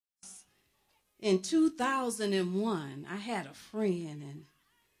In 2001, I had a friend, and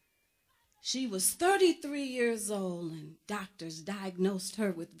she was 33 years old, and doctors diagnosed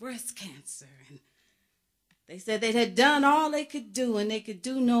her with breast cancer. And they said they had done all they could do, and they could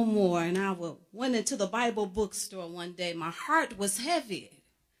do no more. And I went into the Bible bookstore one day. My heart was heavy,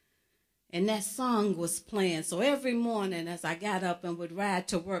 and that song was playing. So every morning as I got up and would ride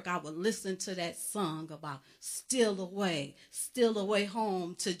to work, I would listen to that song about still away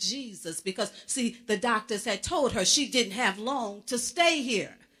home to Jesus. Because, see, the doctors had told her she didn't have long to stay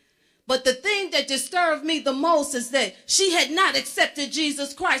here. But the thing that disturbed me the most is that she had not accepted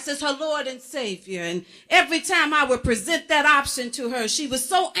Jesus Christ as her Lord and Savior. And every time I would present that option to her, she was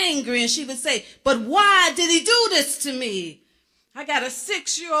so angry, and she would say, "But why did he do this to me? I got a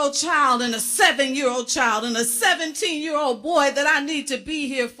 6-year-old child and a 7-year-old child and a 17-year-old boy that I need to be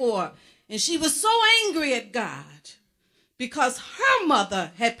here for." And she was so angry at God because her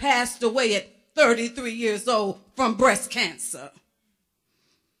mother had passed away at 33 years old from breast cancer.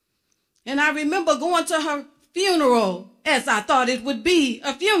 And I remember going to her funeral as I thought it would be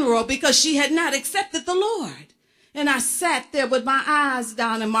a funeral because she had not accepted the Lord. And I sat there with my eyes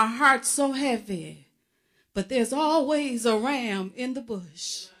down and my heart so heavy. But there's always a ram in the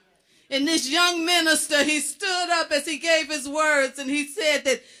bush. And this young minister, he stood up as he gave his words, and he said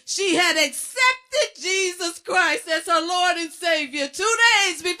that she had accepted Jesus Christ as her Lord and Savior 2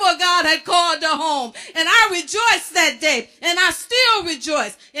 days before God had called her home. And I rejoiced that day, and I still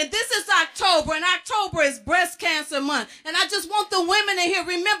rejoice. And this is October, and October is breast cancer month. And I just want the women in here,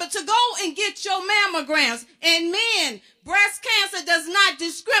 remember to go and get your mammograms. And men, breast cancer does not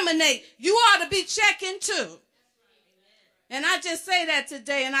discriminate. You ought to be checking too. And I just say that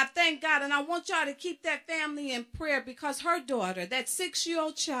today, and I thank God, and I want y'all to keep that family in prayer because her daughter, that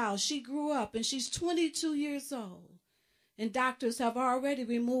 6-year-old child, she grew up, and she's 22 years old, and doctors have already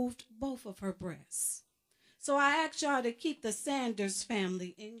removed both of her breasts. So I ask y'all to keep the Sanders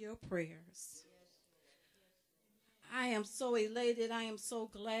family in your prayers. I am so elated, I am so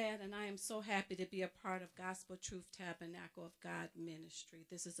glad, and I am so happy to be a part of Gospel Truth Tabernacle of God Ministry.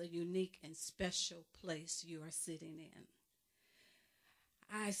 This is a unique and special place you are sitting in.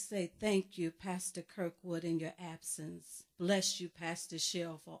 I say thank you, Pastor Kirkwood, in your absence. Bless you, Pastor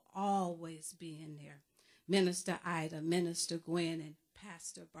Shell, for always being there. Minister Ida, Minister Gwen, and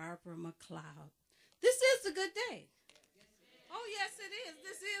Pastor Barbara McLeod. This is a good day. Oh, yes, it is.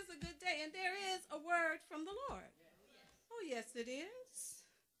 This is a good day. And there is a word from the Lord. Oh, yes, it is.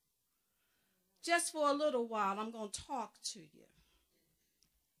 Just for a little while, I'm going to talk to you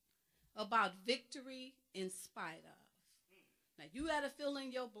about victory in spite of. Now, you got to fill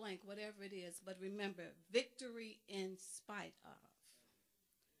in your blank, whatever it is, but remember, victory in spite of.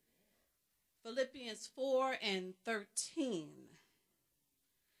 Philippians 4:13.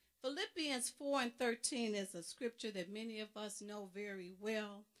 Philippians 4:13 is a scripture that many of us know very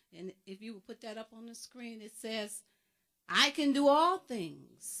well. And if you would put that up on the screen, it says, "I can do all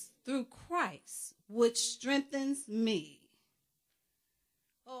things through Christ, which strengthens me."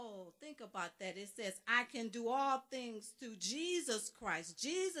 Oh, think about that. It says, I can do all things through Jesus Christ.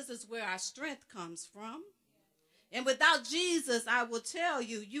 Jesus is where our strength comes from. And without Jesus, I will tell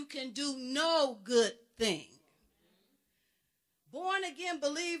you, you can do no good thing. Born again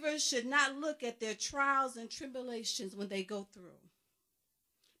believers should not look at their trials and tribulations when they go through.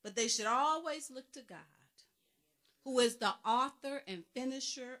 But they should always look to God, who is the author and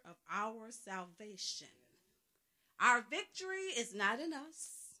finisher of our salvation. Our victory is not in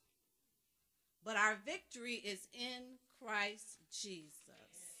us, but our victory is in Christ Jesus.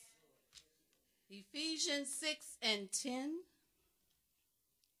 Ephesians 6:10.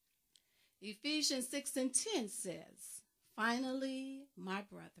 Ephesians 6:10 says, "Finally, my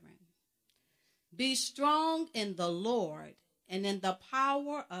brethren, be strong in the Lord and in the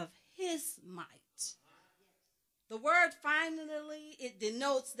power of his might." The word finally, it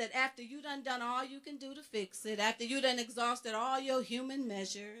denotes that after you done all you can do to fix it, after you done exhausted all your human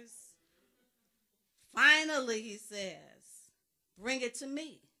measures, finally, he says, bring it to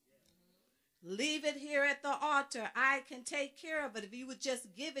me. Leave it here at the altar. I can take care of it. If you would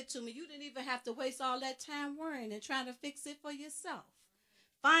just give it to me, you didn't even have to waste all that time worrying and trying to fix it for yourself.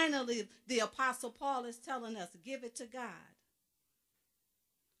 Finally, the Apostle Paul is telling us, give it to God.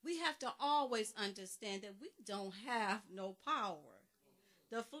 We have to always understand that we don't have no power.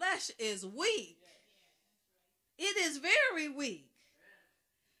 The flesh is weak. It is very weak.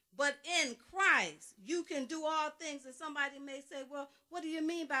 But in Christ, you can do all things. And somebody may say, well, what do you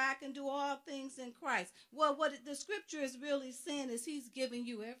mean by I can do all things in Christ? Well, what the scripture is really saying is he's giving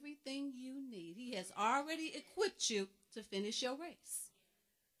you everything you need. He has already equipped you to finish your race.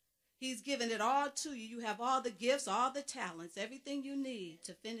 He's given it all to you. You have all the gifts, all the talents, everything you need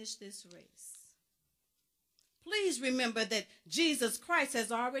to finish this race. Please remember that Jesus Christ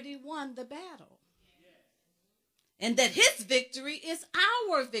has already won the battle. And that his victory is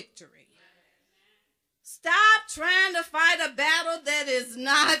our victory. Stop trying to fight a battle that is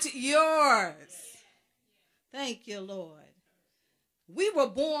not yours. Thank you, Lord. We were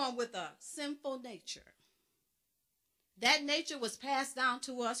born with a sinful nature. That nature was passed down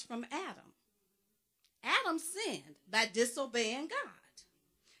to us from Adam. Adam sinned by disobeying God.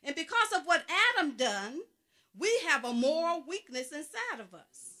 And because of what Adam done, we have a moral weakness inside of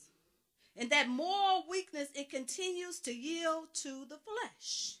us. And that moral weakness, it continues to yield to the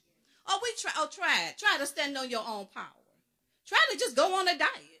flesh. Try to stand on your own power. Try to just go on a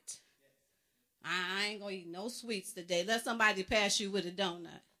diet. I ain't going to eat no sweets today. Let somebody pass you with a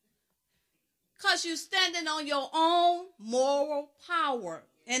donut. Because you're standing on your own moral power,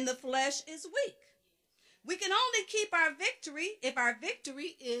 and the flesh is weak. We can only keep our victory if our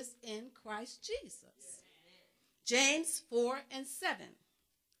victory is in Christ Jesus. James 4:7.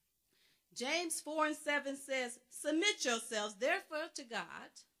 James 4:7 says, submit yourselves therefore to God.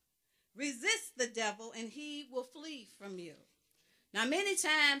 Resist the devil, and he will flee from you. Now, many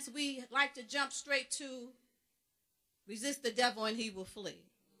times we like to jump straight to resist the devil, and he will flee.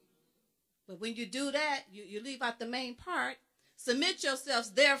 But when you do that, you leave out the main part. Submit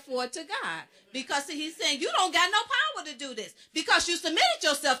yourselves, therefore, to God. Because he's saying you don't got no power to do this. Because you submitted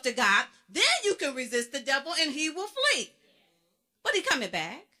yourself to God, then you can resist the devil, and he will flee. But he coming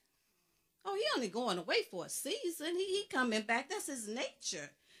back. Oh, he only going away for a season. He coming back. That's his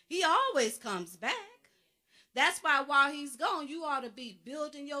nature. He always comes back. That's why while he's gone, you ought to be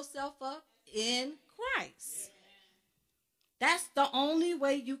building yourself up in Christ. That's the only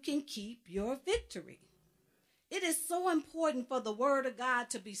way you can keep your victory. It is so important for the word of God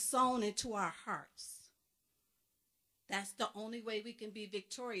to be sown into our hearts. That's the only way we can be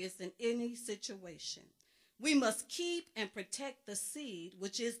victorious in any situation. We must keep and protect the seed,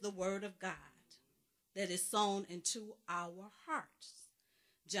 which is the word of God, that is sown into our hearts.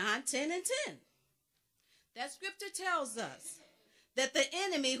 John 10:10. That scripture tells us that the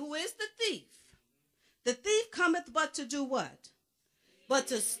enemy, who is the thief cometh but to do what? But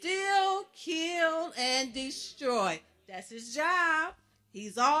to steal, kill, and destroy. That's his job.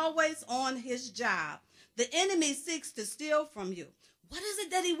 He's always on his job. The enemy seeks to steal from you. What is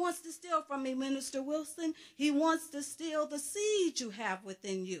it that he wants to steal from me, Minister Wilson? He wants to steal the seed you have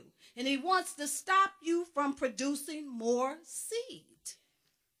within you. And he wants to stop you from producing more seed.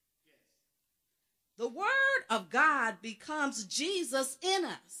 The word of God becomes Jesus in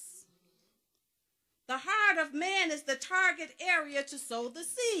us. The heart of man is the target area to sow the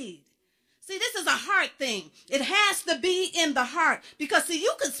seed. See, this is a heart thing. It has to be in the heart. Because, see,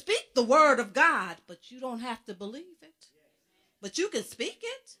 you can speak the word of God, but you don't have to believe it. But you can speak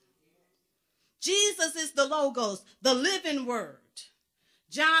it. Jesus is the Logos, the living word.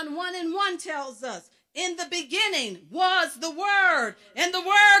 John 1:1 tells us, in the beginning was the Word, and the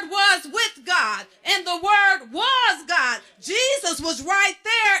Word was with God, and the Word was God. Jesus was right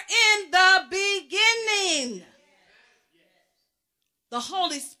there in the beginning. The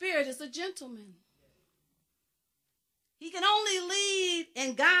Holy Spirit is a gentleman. He can only lead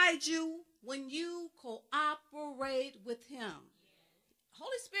and guide you when you cooperate with him.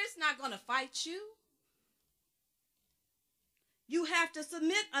 Holy Spirit's not going to fight you. You have to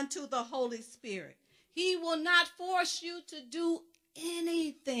submit unto the Holy Spirit. He will not force you to do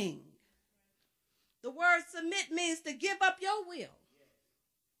anything. The word submit means to give up your will.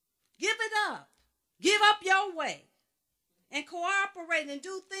 Give it up. Give up your way. And cooperate and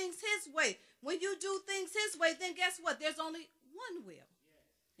do things his way. When you do things his way, then guess what? There's only one will.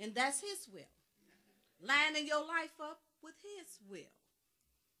 And that's his will. Lining your life up with his will.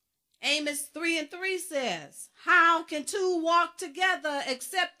 Amos 3:3 says, how can two walk together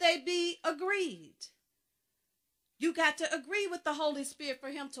except they be agreed? You got to agree with the Holy Spirit for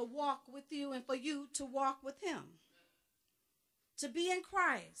him to walk with you and for you to walk with him. To be in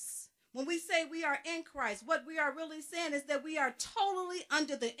Christ. When we say we are in Christ, what we are really saying is that we are totally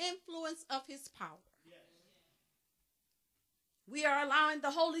under the influence of his power. Yes. We are allowing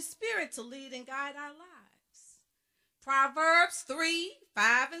the Holy Spirit to lead and guide our lives. Proverbs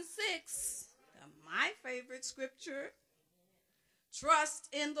 3:5-6, my favorite scripture. Trust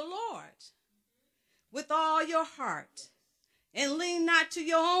in the Lord with all your heart, and lean not to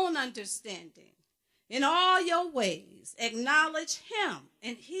your own understanding. In all your ways, acknowledge him,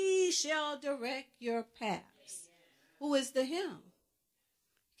 and he shall direct your paths. Who is the him?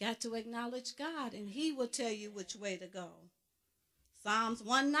 You got to acknowledge God, and he will tell you which way to go. Psalms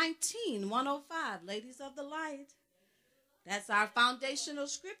 119, 105, ladies of the light. That's our foundational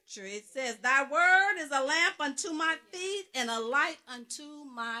scripture. It says, thy word is a lamp unto my feet and a light unto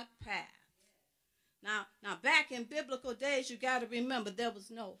my path. Now back in biblical days, you got to remember there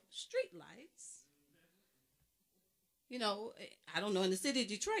was no street lights. You know, I don't know, in the city of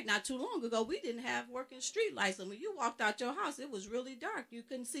Detroit, not too long ago, we didn't have working street lights. And when you walked out your house, it was really dark. You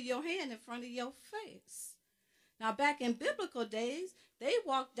couldn't see your hand in front of your face. Now, back in biblical days, they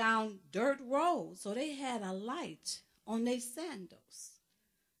walked down dirt roads, so they had a light on their sandals.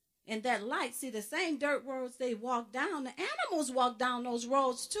 And that light, see, the same dirt roads they walked down, the animals walked down those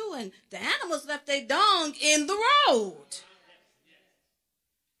roads too, and the animals left their dung in the road.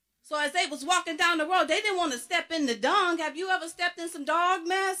 So as they was walking down the road, they didn't want to step in the dung. Have you ever stepped in some dog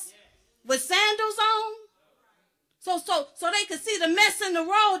mess with sandals on? So they could see the mess in the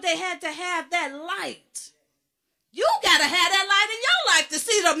road, they had to have that light. You got to have that light in your life to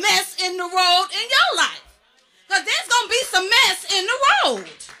see the mess in the road in your life. Because there's going to be some mess in the road.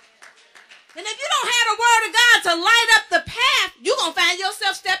 And if you don't have the word of God to light up the path, you're going to find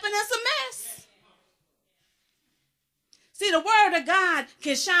yourself stepping in some mess. See, the word of God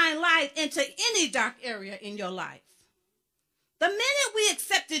can shine light into any dark area in your life. The minute we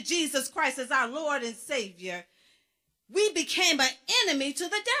accepted Jesus Christ as our Lord and Savior, we became an enemy to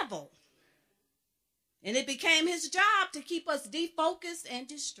the devil. And it became his job to keep us defocused and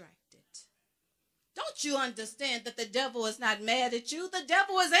distracted. Don't you understand that the devil is not mad at you? The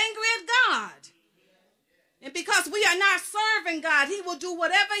devil is angry at God. And because we are not serving God, he will do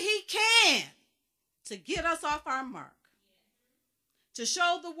whatever he can to get us off our mark. To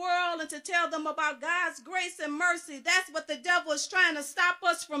show the world and to tell them about God's grace and mercy. That's what the devil is trying to stop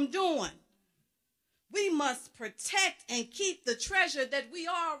us from doing. We must protect and keep the treasure that we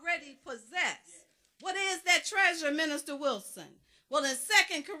already possess. What is that treasure, Minister Wilson? Well, in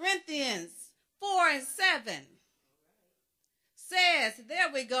 2 Corinthians 4 and 7 says, there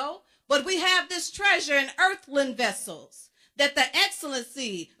we go, but we have this treasure in earthen vessels, that the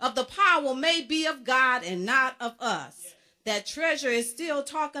excellency of the power may be of God and not of us. That treasure is still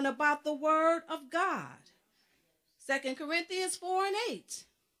talking about the word of God. 2 Corinthians 4 and 8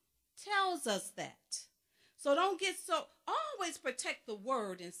 tells us that. So don't get so, always protect the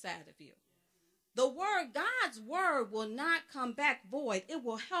word inside of you. The word, God's word will not come back void. It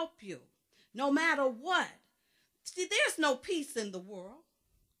will help you no matter what. See, there's no peace in the world.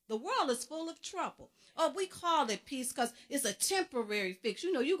 The world is full of trouble. Oh, we call it peace because it's a temporary fix.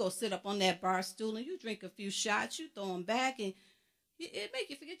 You know, you go sit up on that bar stool and you drink a few shots, you throw them back, and it make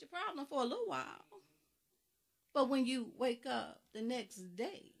you forget your problem for a little while. But when you wake up the next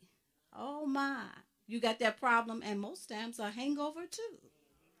day, oh my, you got that problem, and most times a hangover too.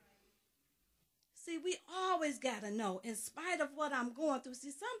 See, we always got to know, in spite of what I'm going through, see,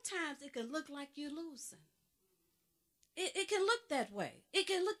 sometimes it can look like you're losing. It can look that way. It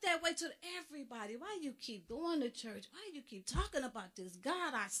can look that way to everybody. Why you keep going to church? Why you keep talking about this?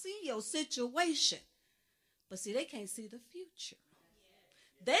 God, I see your situation. But see, they can't see the future.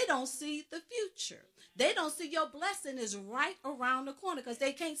 They don't see the future. They don't see your blessing is right around the corner because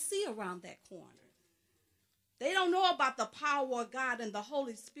they can't see around that corner. They don't know about the power of God and the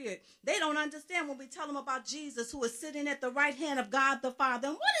Holy Spirit. They don't understand when we tell them about Jesus, who is sitting at the right hand of God the Father.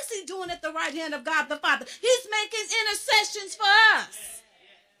 And what is he doing at the right hand of God the Father? He's making intercessions for us.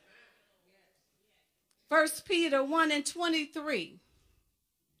 1 Peter 1 and 23.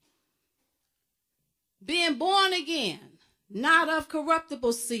 Being born again, not of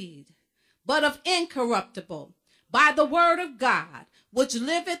corruptible seed, but of incorruptible, by the word of God, which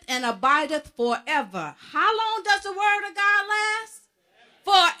liveth and abideth forever. How long does the word of God last?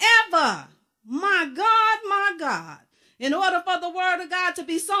 Forever. My God, my God. In order for the word of God to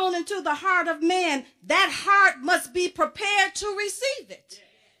be sown into the heart of man, that heart must be prepared to receive it.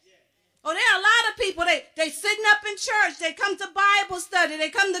 Oh, there are a lot of people, they sitting up in church, they come to Bible study, they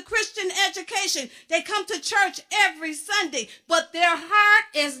come to Christian education, they come to church every Sunday, but their heart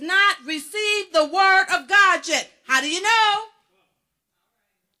is not received the word of God yet. How do you know?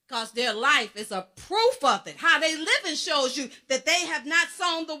 Because their life is a proof of it. How they living shows you that they have not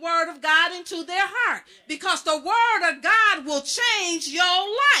sown the word of God into their heart. Because the word of God will change your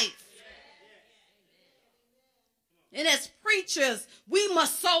life. And as preachers, we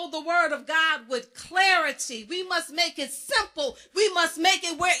must sow the word of God with clarity. We must make it simple. We must make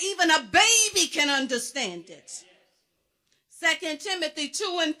it where even a baby can understand it. 2 Timothy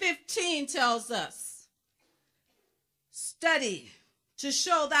 2 and 15 tells us, study to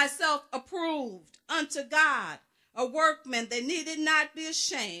show thyself approved unto God, a workman that needed not be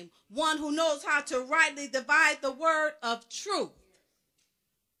ashamed, one who knows how to rightly divide the word of truth.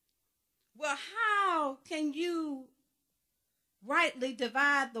 Well, how can you rightly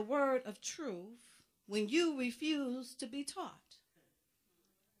divide the word of truth when you refuse to be taught?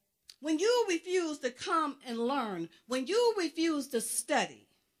 When you refuse to come and learn, when you refuse to study.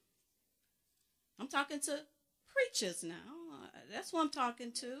 I'm talking to preachers now. That's what I'm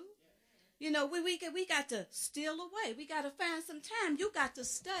talking to. You know, we got to steal away. We got to find some time. You got to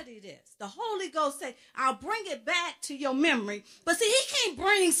study this. The Holy Ghost said, I'll bring it back to your memory. But see, he can't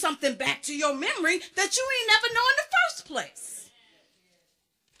bring something back to your memory that you ain't never know in the first place.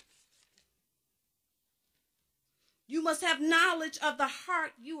 You must have knowledge of the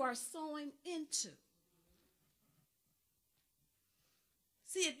heart you are sowing into.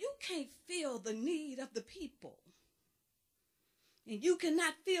 See, if you can't feel the need of the people, and you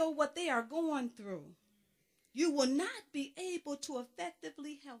cannot feel what they are going through, you will not be able to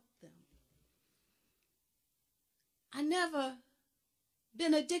effectively help them. I never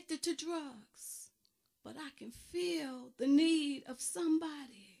been addicted to drugs, but I can feel the need of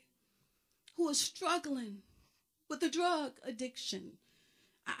somebody who is struggling with a drug addiction.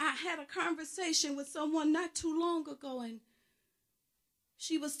 I had a conversation with someone not too long ago, and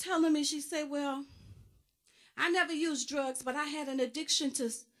she was telling me, she said, well, I never used drugs, but I had an addiction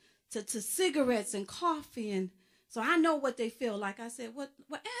to cigarettes and coffee, and so I know what they feel like. I said, well,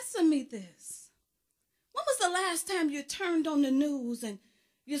 answer me this. When was the last time you turned on the news and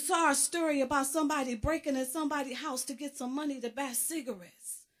you saw a story about somebody breaking in somebody's house to get some money to buy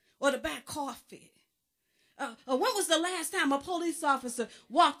cigarettes or to buy coffee? When was the last time a police officer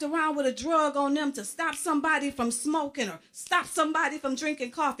walked around with a drug on them to stop somebody from smoking or stop somebody from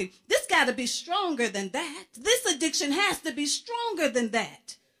drinking coffee? This got to be stronger than that. This addiction has to be stronger than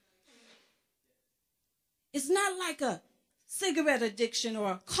that. It's not like a cigarette addiction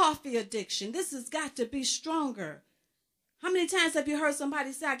or a coffee addiction. This has got to be stronger. How many times have you heard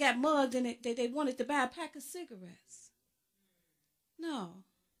somebody say, I got mugged and they wanted to buy a pack of cigarettes? No.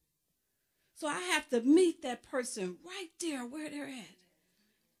 So I have to meet that person right there where they're at.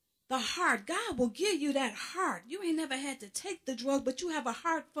 The heart. God will give you that heart. You ain't never had to take the drug, but you have a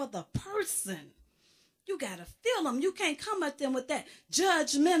heart for the person. You got to feel them. You can't come at them with that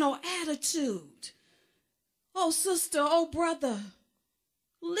judgmental attitude. Oh, sister, oh, brother,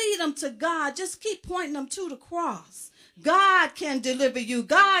 lead them to God. Just keep pointing them to the cross. God can deliver you.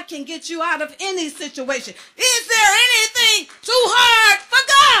 God can get you out of any situation. Is there anything too hard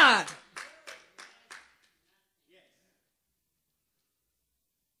for God?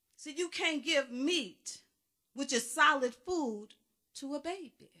 See, you can't give meat, which is solid food, to a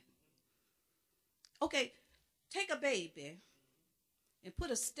baby. Okay, take a baby and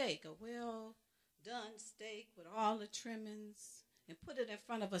put a steak, a well-done steak with all the trimmings, and put it in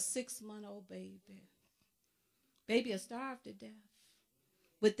front of a 6-month-old baby. Baby will starve to death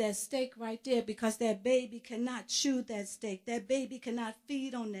with that steak right there because that baby cannot chew that steak. That baby cannot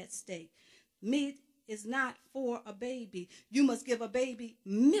feed on that steak. Meat is not for a baby. You must give a baby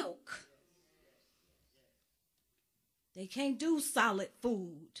milk. They can't do solid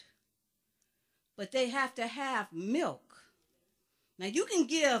food, but they have to have milk. Now, you can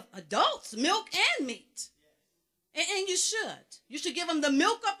give adults milk and meat, and you should. You should give them the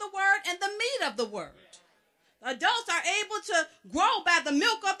milk of the word and the meat of the word. Adults are able to grow by the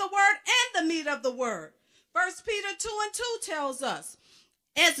milk of the word and the meat of the word. 1 Peter 2:2 tells us,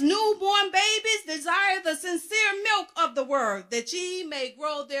 as newborn babies, desire the sincere milk of the word, that ye may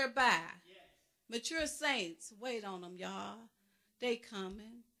grow thereby. Yes. Mature saints, wait on them, y'all. They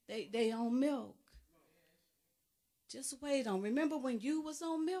coming. They on milk. Just wait on. Remember when you was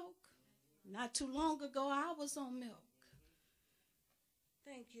on milk? Not too long ago, I was on milk.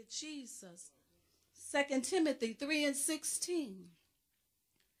 Thank you, Jesus. 2 Timothy 3:16.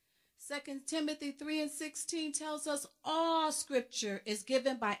 2 Timothy 3:16 tells us all scripture is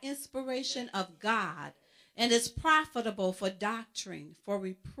given by inspiration of God and is profitable for doctrine, for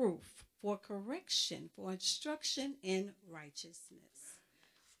reproof, for correction, for instruction in righteousness.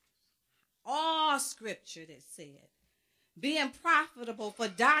 All scripture, that said. Being profitable for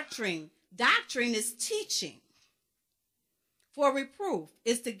doctrine. Doctrine is teaching. For reproof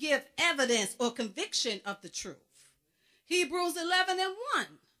is to give evidence or conviction of the truth. Hebrews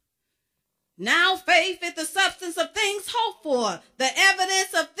 11:1. Now faith is the substance of things hoped for, the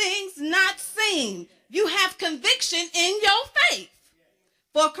evidence of things not seen. You have conviction in your faith.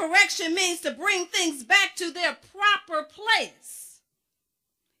 For correction means to bring things back to their proper place.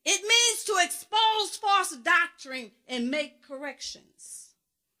 It means to expose false doctrine and make corrections.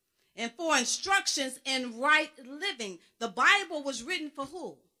 And for instructions in right living. The Bible was written for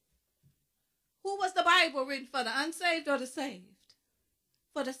who? Who was the Bible written for? The unsaved or the saved?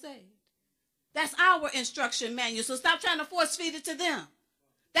 For the saved. That's our instruction manual. So stop trying to force feed it to them.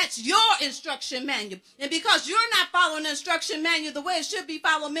 That's your instruction manual. And because you're not following the instruction manual the way it should be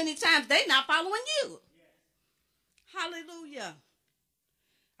followed many times, they're not following you. Hallelujah.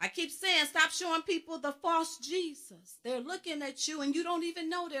 I keep saying, stop showing people the false Jesus. They're looking at you and you don't even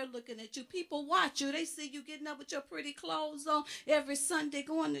know they're looking at you. People watch you. They see you getting up with your pretty clothes on every Sunday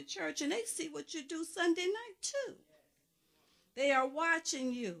going to church, and they see what you do Sunday night too. They are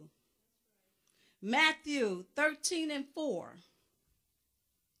watching you. Matthew 13:4.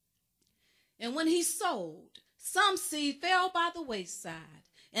 And when he sowed, some seed fell by the wayside,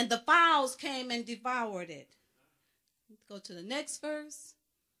 and the fowls came and devoured it. Let's go to the next verse.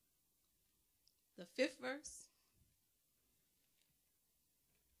 The 5th verse.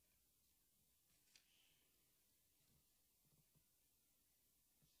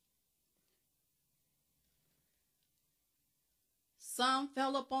 Some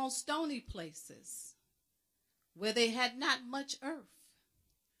fell upon stony places where they had not much earth,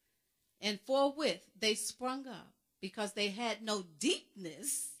 and forthwith they sprung up because they had no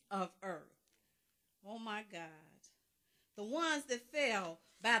deepness of earth. Oh my God. The ones that fell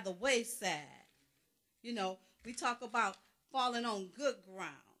by the wayside. You know, we talk about falling on good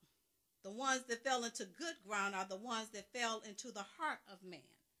ground. The ones that fell into good ground are the ones that fell into the heart of man.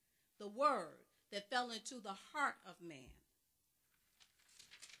 The word that fell into the heart of man.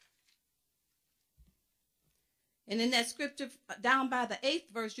 And in that scripture, down by the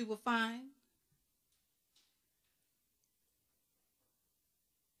 8th verse, you will find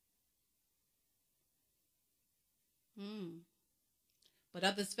but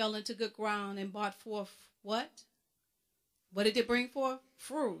others fell into good ground and brought forth what? What did it bring forth?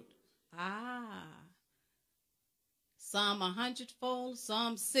 Fruit. Some 100-fold,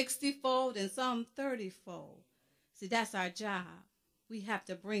 some 60-fold, and some 30-fold. See, that's our job. We have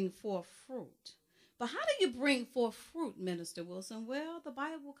to bring forth fruit. But how do you bring forth fruit, Minister Wilson? Well, the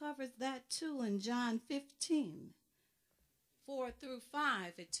Bible covers that too in John 15, 4 through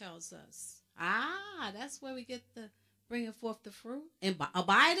 5, it tells us. That's where we get the bringing forth the fruit. And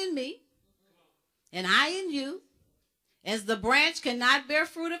abide in me, and I in you, as the branch cannot bear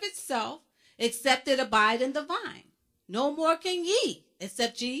fruit of itself, except it abide in the vine. No more can ye,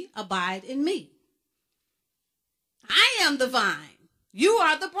 except ye abide in me. I am the vine, you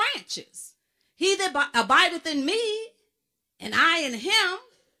are the branches. He that abideth in me, and I in him,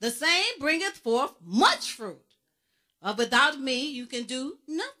 the same bringeth forth much fruit. Without me, you can do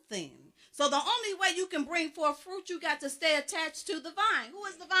nothing. So the only way you can bring forth fruit, you got to stay attached to the vine. Who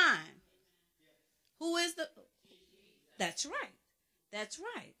is the vine? Who is the... That's right. That's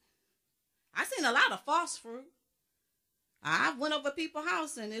right. I seen a lot of false fruit. I went over people's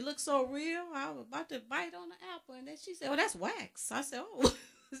house and it looked so real. I was about to bite on the apple, and then she said, "Oh, that's wax." I said, "Oh,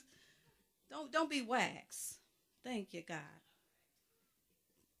 don't be wax." Thank you, God.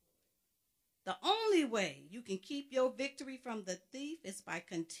 The only way you can keep your victory from the thief is by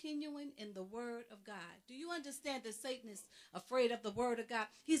continuing in the word of God. Do you understand that Satan is afraid of the word of God?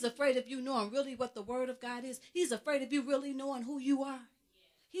 He's afraid of you knowing really what the word of God is. He's afraid of you really knowing who you are.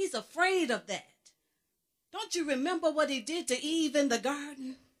 He's afraid of that. Don't you remember what he did to Eve in the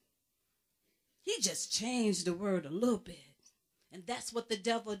garden? He just changed the word a little bit. And that's what the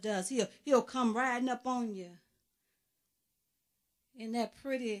devil does. He'll come riding up on you in that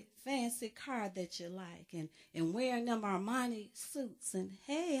pretty fancy car that you like, and wearing them Armani suits, and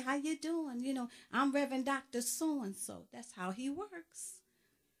hey, how you doing? You know, I'm Reverend Dr. So-and-so. That's how he works.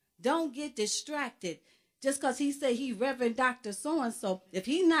 Don't get distracted. Just because he say he Reverend Dr. So-and-so, if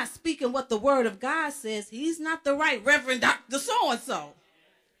he's not speaking what the word of God says, he's not the right Reverend Dr. So-and-so.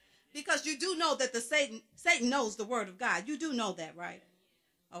 Because you do know that Satan knows the word of God. You do know that, right?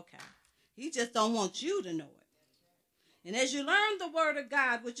 Okay. He just don't want you to know it. And as you learn the word of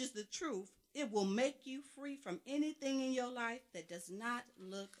God, which is the truth, it will make you free from anything in your life that does not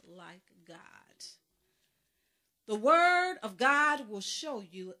look like God. The word of God will show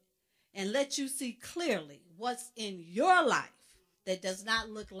you and let you see clearly what's in your life that does not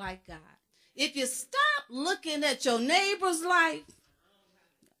look like God. If you stop looking at your neighbor's life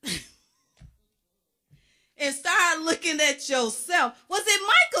and start looking at yourself. Was it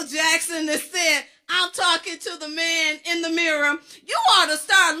Michael Jackson that said, "I'm talking to the man in the mirror"? You ought to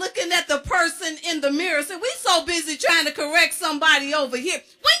start looking at the person in the mirror. So we so busy trying to correct somebody over here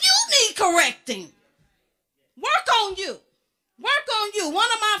when you need correcting. Work on you. Work on you.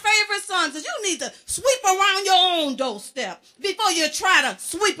 One of my favorite songs is you need to sweep around your own doorstep before you try to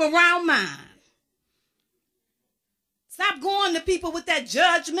sweep around mine. Stop going to people with that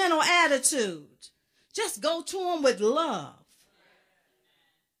judgmental attitude. Just go to them with love.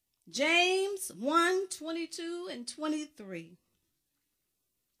 James 1:22 and 23.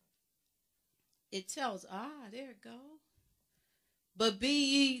 It tells, there it goes. But be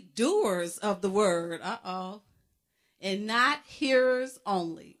ye doers of the word, and not hearers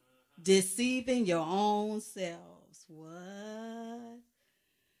only, deceiving your own selves. What?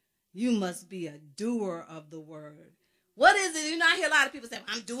 You must be a doer of the word. What is it? You know, I hear a lot of people say,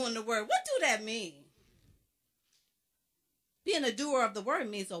 I'm doing the word. What do that mean? Being a doer of the word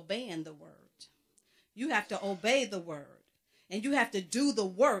means obeying the word. You have to obey the word. And you have to do the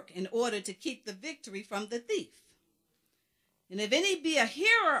work in order to keep the victory from the thief. And if any be a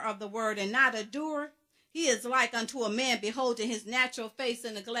hearer of the word and not a doer, he is like unto a man beholding his natural face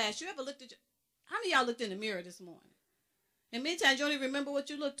in the glass. You ever looked at how many of y'all looked in the mirror this morning? And many times you don't even remember what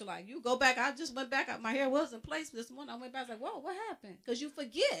you looked like. You go back, I just went back up, my hair was in place this morning. I went back, I was like, whoa, what happened? Because you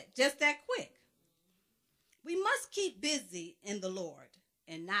forget just that quick. We must keep busy in the Lord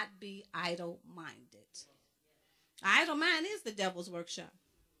and not be idle-minded. Idle mind is the devil's workshop.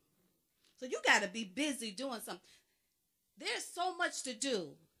 So you got to be busy doing something. There's so much to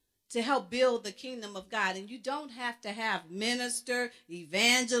do to help build the kingdom of God. And you don't have to have minister,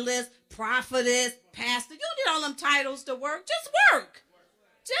 evangelist, prophetess, pastor. You don't need all them titles to work. Just work.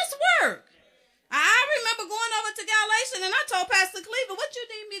 Just work. I remember going over to Galatians and I told Pastor Cleaver, what you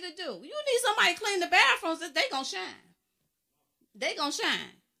need me to do? You need somebody to clean the bathrooms. They going to shine. They going to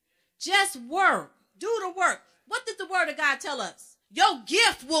shine. Just work. Do the work. What did the word of God tell us? Your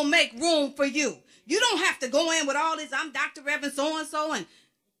gift will make room for you. You don't have to go in with all this, I'm Dr. Reverend so-and-so, and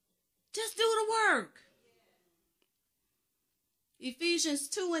just do the work. Ephesians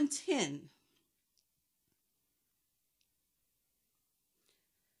 2 and 10.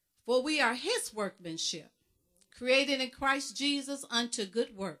 For we are his workmanship, created in Christ Jesus unto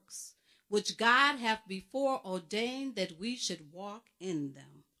good works, which God hath before ordained that we should walk in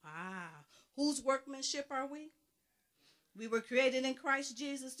them. Whose workmanship are we? We were created in Christ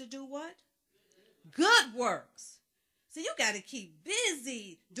Jesus to do what? Good works. So you got to keep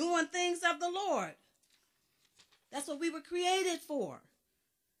busy doing things of the Lord. That's what we were created for.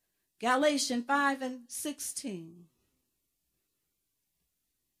 Galatians 5 and 16.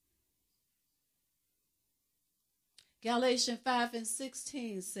 Galatians 5 and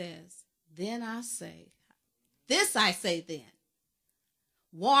 16 says, then I say, this I say then,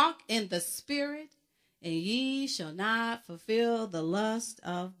 walk in the Spirit, and ye shall not fulfill the lust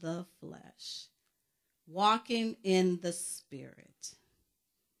of the flesh. Walking in the Spirit.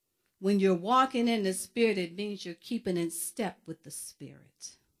 When you're walking in the Spirit, it means you're keeping in step with the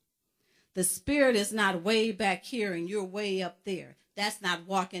Spirit. The Spirit is not way back here and you're way up there. That's not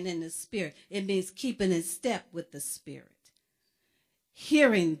walking in the Spirit. It means keeping in step with the Spirit.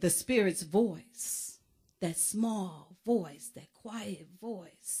 Hearing the Spirit's voice, that small voice, that quiet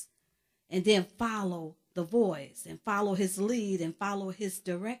voice, and then follow the voice and follow his lead and follow his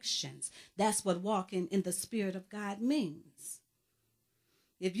directions. That's what walking in the Spirit of God means.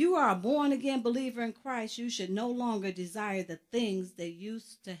 If you are a born-again believer in Christ, you should no longer desire the things that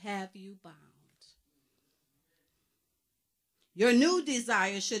used to have you bound. Your new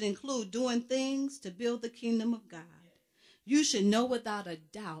desire should include doing things to build the kingdom of God. You should know without a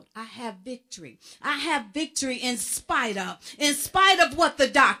doubt, I have victory. I have victory in spite of what the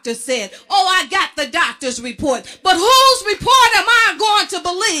doctor said. Oh, I got the doctor's report. But whose report am I going to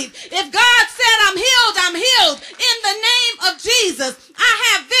believe? If God said I'm healed in the name of Jesus. I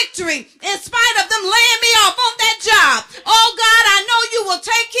have victory in spite of them laying me off on that job. Oh, God, I know you will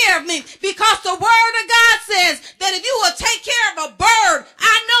take care of me because the word of God says that if you will take care of a bird,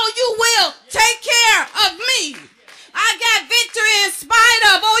 I know you will take care of me. I got victory in spite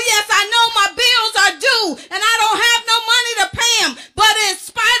of, oh yes, I know my bills are due and I don't have no money to pay them. But in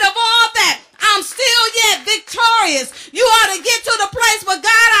spite of all that, I'm still yet victorious. You ought to get to the place where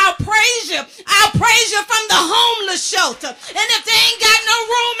God, I'll praise you. I'll praise you from the homeless shelter. And if they ain't got no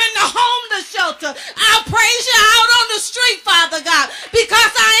room in the homeless shelter, I'll praise you out on the street, Father God,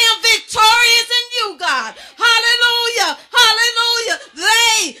 because I am victorious in you,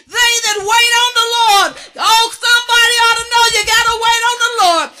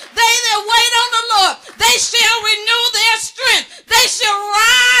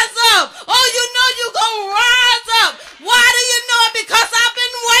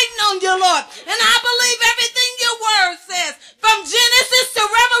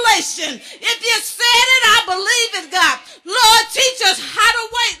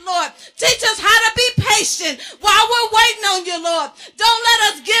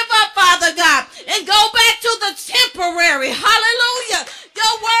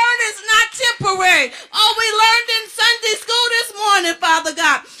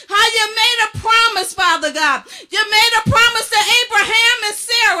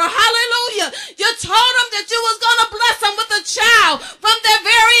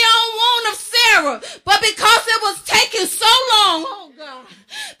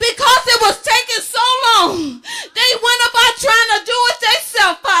 because it was taking so long. They went about trying to do it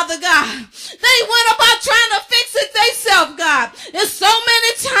themselves, Father God. They went about trying to fix it themselves, God. And so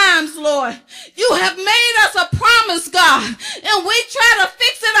many times, Lord, you have made us a promise, God, and we try to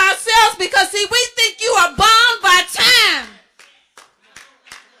fix it ourselves because, see, we think you are bound by time.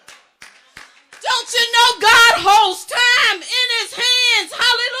 Don't you know God holds time in his hands?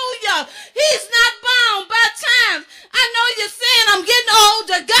 Hallelujah. He's not bound by time. I know you're saying I'm getting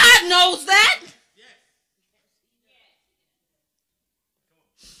older. God knows that.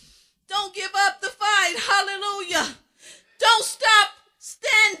 Don't give up the fight. Hallelujah. Don't stop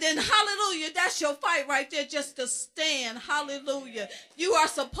standing. Hallelujah. That's your fight right there, just to stand. Hallelujah. You are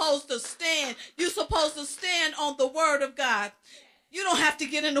supposed to stand. You're supposed to stand on the word of God. You don't have to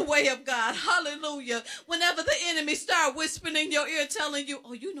get in the way of God. Hallelujah. Whenever the enemy start whispering in your ear telling you,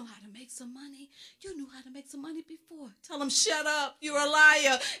 oh, you know how to make some money. You knew how to make some money before. Tell him, shut up. You're a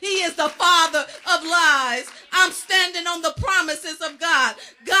liar. He is the father of lies. I'm standing on the promises of God.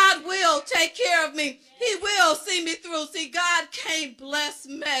 God will take care of me. He will see me through. See, God can't bless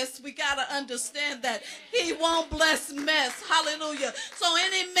mess. We got to understand that. He won't bless mess. Hallelujah. So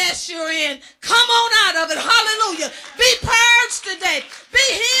any mess you're in, come on out of it. Hallelujah. Be purged today. Be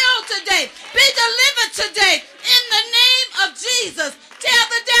healed today. Be delivered today. In the name of Jesus. Tell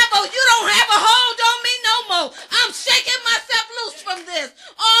the devil, you don't have a hold on me no more. I'm shaking myself loose from this.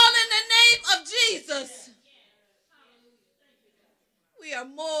 All in the name of Jesus. We are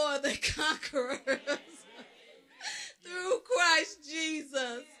more than conquerors. Through Christ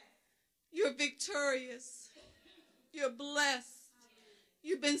Jesus. You're victorious. You're blessed.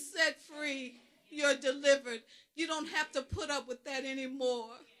 You've been set free. You're delivered. You don't have to put up with that anymore.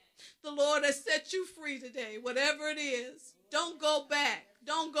 The Lord has set you free today, whatever it is. Don't go back.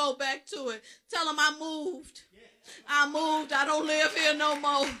 Don't go back to it. Tell him I moved. I moved. I don't live here no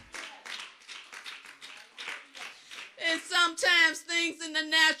more. And sometimes things in the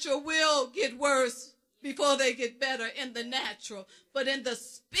natural will get worse before they get better in the natural. But in the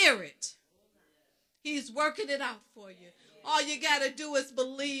spirit, he's working it out for you. All you got to do is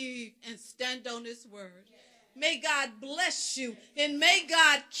believe and stand on his word. May God bless you and may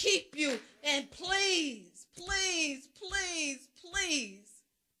God keep you. And please, please, please, please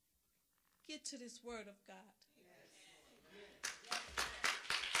get to this word of God.